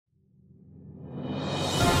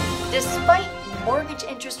Despite mortgage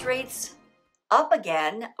interest rates up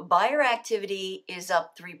again, buyer activity is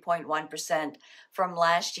up 3.1% from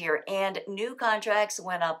last year, and new contracts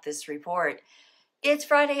went up this report. It's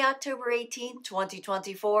Friday, October 18th,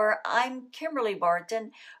 2024. I'm Kimberly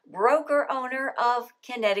Barton, broker owner of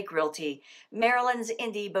Kinetic Realty, Maryland's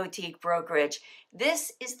indie boutique brokerage.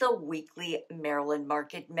 This is the weekly Maryland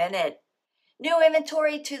Market Minute. New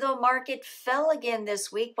inventory to the market fell again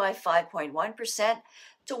this week by 5.1%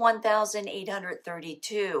 to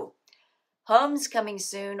 1,832. Homes coming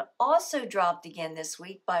soon also dropped again this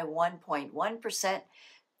week by 1.1%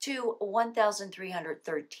 to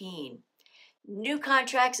 1,313. New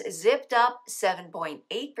contracts zipped up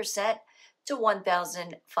 7.8% to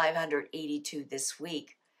 1,582 this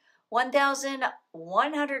week.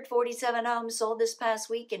 1,147 homes sold this past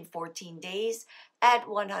week in 14 days at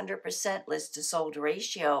 100% list to sold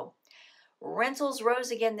ratio. Rentals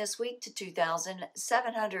rose again this week to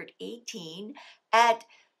 2,718 at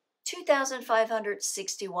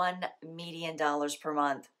 $2,561 median dollars per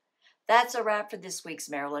month. That's a wrap for this week's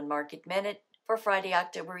Maryland Market Minute for Friday,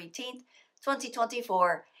 October 18th,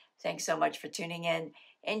 2024. Thanks so much for tuning in.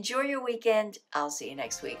 Enjoy your weekend. I'll see you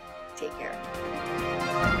next week. Take care.